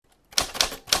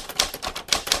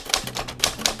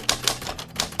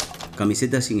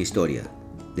Camisetas sin historia,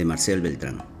 de Marcel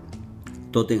Beltrán.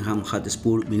 Tottenham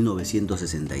Hotspur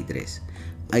 1963.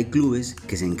 Hay clubes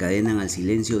que se encadenan al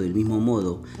silencio del mismo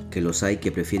modo que los hay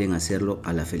que prefieren hacerlo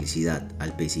a la felicidad,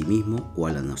 al pesimismo o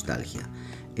a la nostalgia.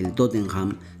 El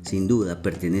Tottenham, sin duda,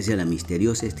 pertenece a la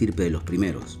misteriosa estirpe de los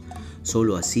primeros.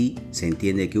 Solo así se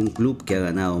entiende que un club que ha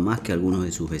ganado más que algunos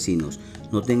de sus vecinos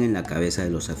no tenga en la cabeza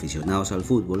de los aficionados al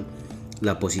fútbol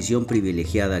la posición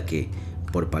privilegiada que,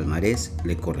 por palmarés,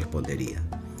 le correspondería.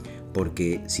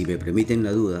 Porque, si me permiten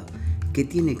la duda, ¿qué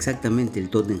tiene exactamente el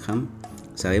Tottenham?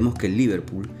 Sabemos que el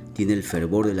Liverpool tiene el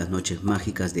fervor de las noches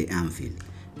mágicas de Anfield,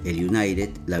 el United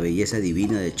la belleza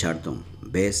divina de Charlton,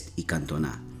 Best y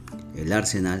Cantona, el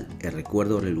Arsenal el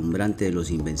recuerdo relumbrante de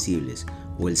los invencibles,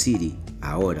 o el City,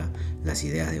 ahora, las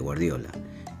ideas de Guardiola.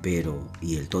 Pero,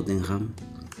 ¿y el Tottenham?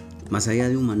 Más allá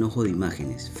de un manojo de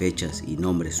imágenes, fechas y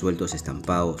nombres sueltos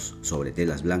estampados sobre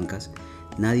telas blancas,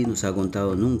 nadie nos ha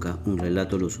contado nunca un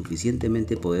relato lo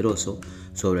suficientemente poderoso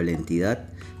sobre la entidad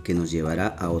que nos llevará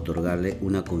a otorgarle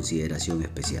una consideración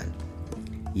especial.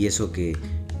 Y eso que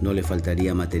no le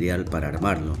faltaría material para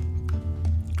armarlo.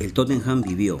 El Tottenham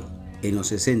vivió, en los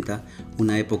 60,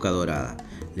 una época dorada.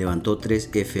 Levantó 3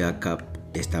 FA Cup,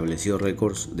 estableció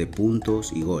récords de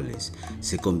puntos y goles.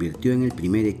 Se convirtió en el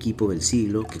primer equipo del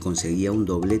siglo que conseguía un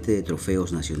doblete de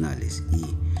trofeos nacionales y,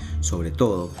 sobre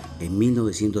todo, en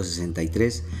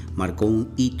 1963 marcó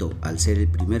un hito al ser el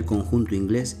primer conjunto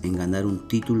inglés en ganar un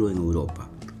título en Europa.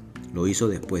 Lo hizo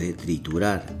después de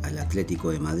triturar al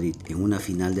Atlético de Madrid en una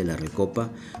final de la Recopa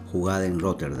jugada en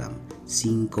Rotterdam,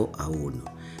 5-1,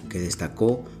 que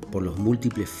destacó por los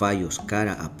múltiples fallos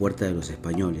cara a puerta de los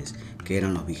españoles, que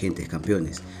eran los vigentes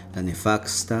campeones, la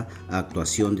nefasta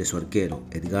actuación de su arquero,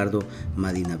 Edgardo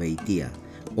Madinabeitia,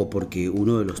 o porque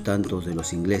uno de los tantos de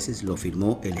los ingleses lo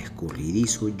firmó el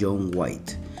escurridizo John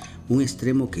White, un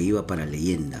extremo que iba para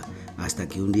leyenda, hasta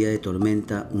que un día de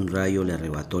tormenta un rayo le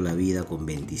arrebató la vida con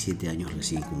 27 años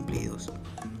recién cumplidos.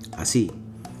 Así,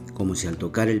 como si al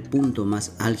tocar el punto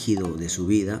más álgido de su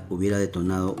vida hubiera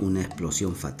detonado una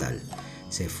explosión fatal.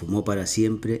 Se esfumó para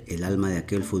siempre el alma de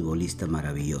aquel futbolista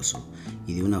maravilloso,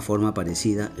 y de una forma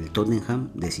parecida el Tottenham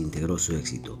desintegró su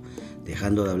éxito,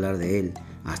 dejando de hablar de él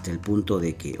hasta el punto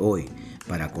de que hoy,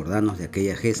 para acordarnos de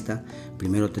aquella gesta,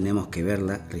 primero tenemos que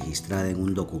verla registrada en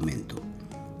un documento.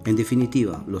 En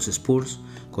definitiva, los Spurs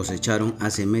cosecharon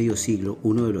hace medio siglo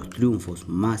uno de los triunfos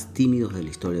más tímidos de la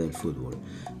historia del fútbol,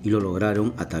 y lo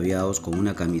lograron ataviados con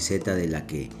una camiseta de la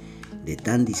que, de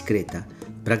tan discreta,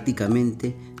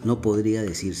 prácticamente no podría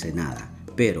decirse nada.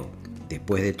 Pero,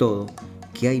 después de todo,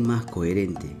 ¿qué hay más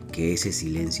coherente que ese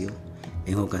silencio?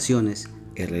 En ocasiones,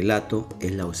 el relato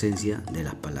es la ausencia de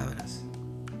las palabras.